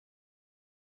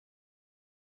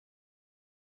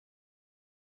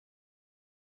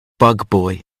Bug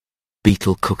Boy,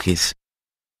 Beetle Cookies.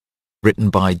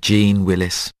 Written by Jean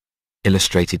Willis.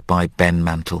 Illustrated by Ben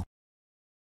Mantle.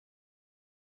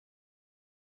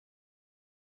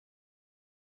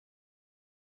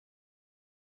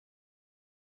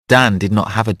 Dan did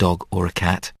not have a dog or a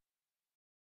cat.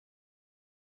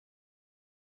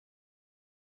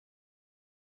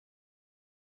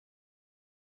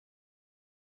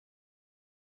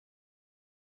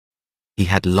 He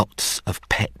had lots of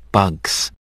pet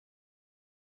bugs.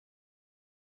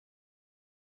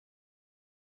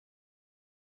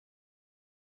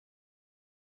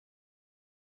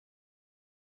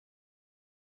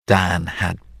 Dan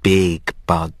had big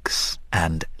bugs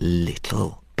and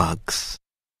little bugs.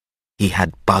 He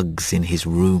had bugs in his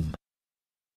room.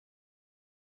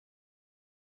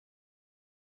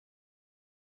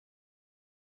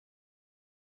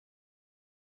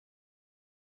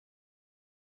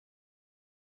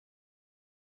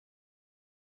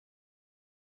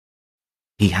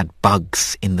 He had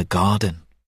bugs in the garden.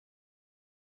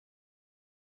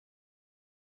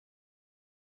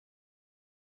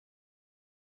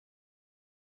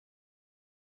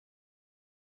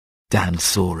 Dan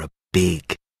saw a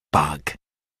big bug.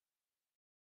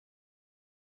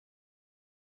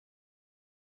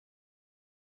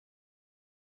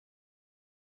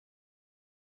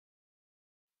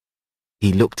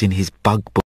 He looked in his bug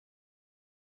book.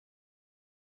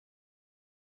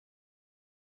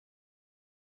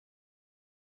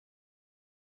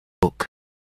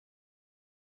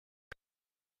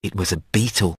 It was a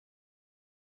beetle.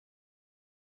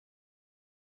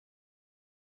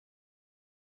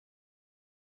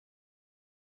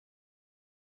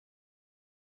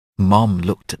 Mom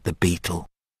looked at the beetle.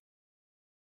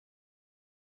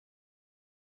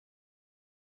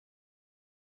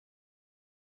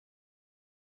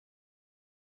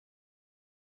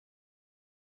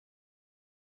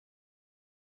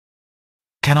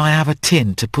 "Can I have a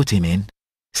tin to put him in?"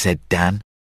 said Dan.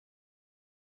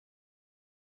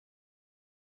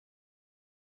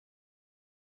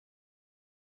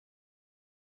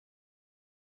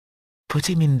 "Put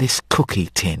him in this cookie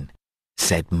tin,"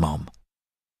 said Mom.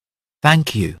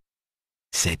 "Thank you,"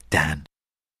 said Dan.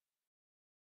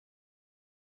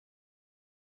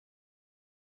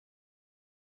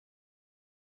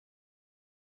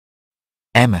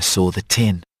 Emma saw the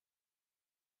tin.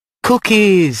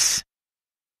 "Cookies!"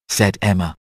 said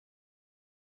Emma.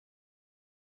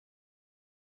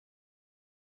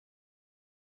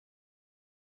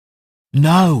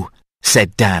 "No,"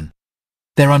 said Dan.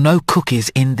 "There are no cookies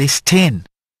in this tin."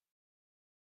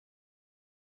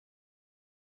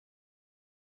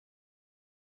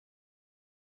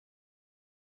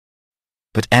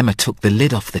 But Emma took the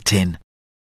lid off the tin.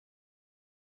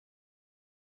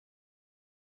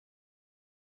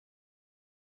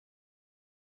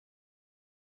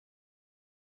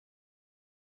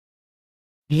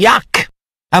 "Yuck!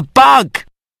 A bug!"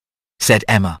 said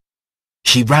Emma.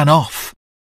 She ran off.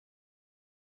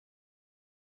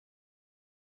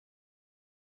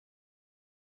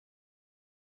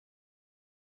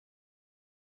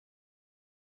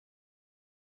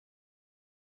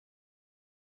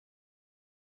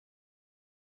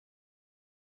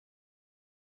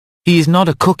 "He is not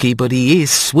a cookie, but he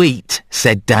is sweet,"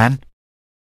 said Dan.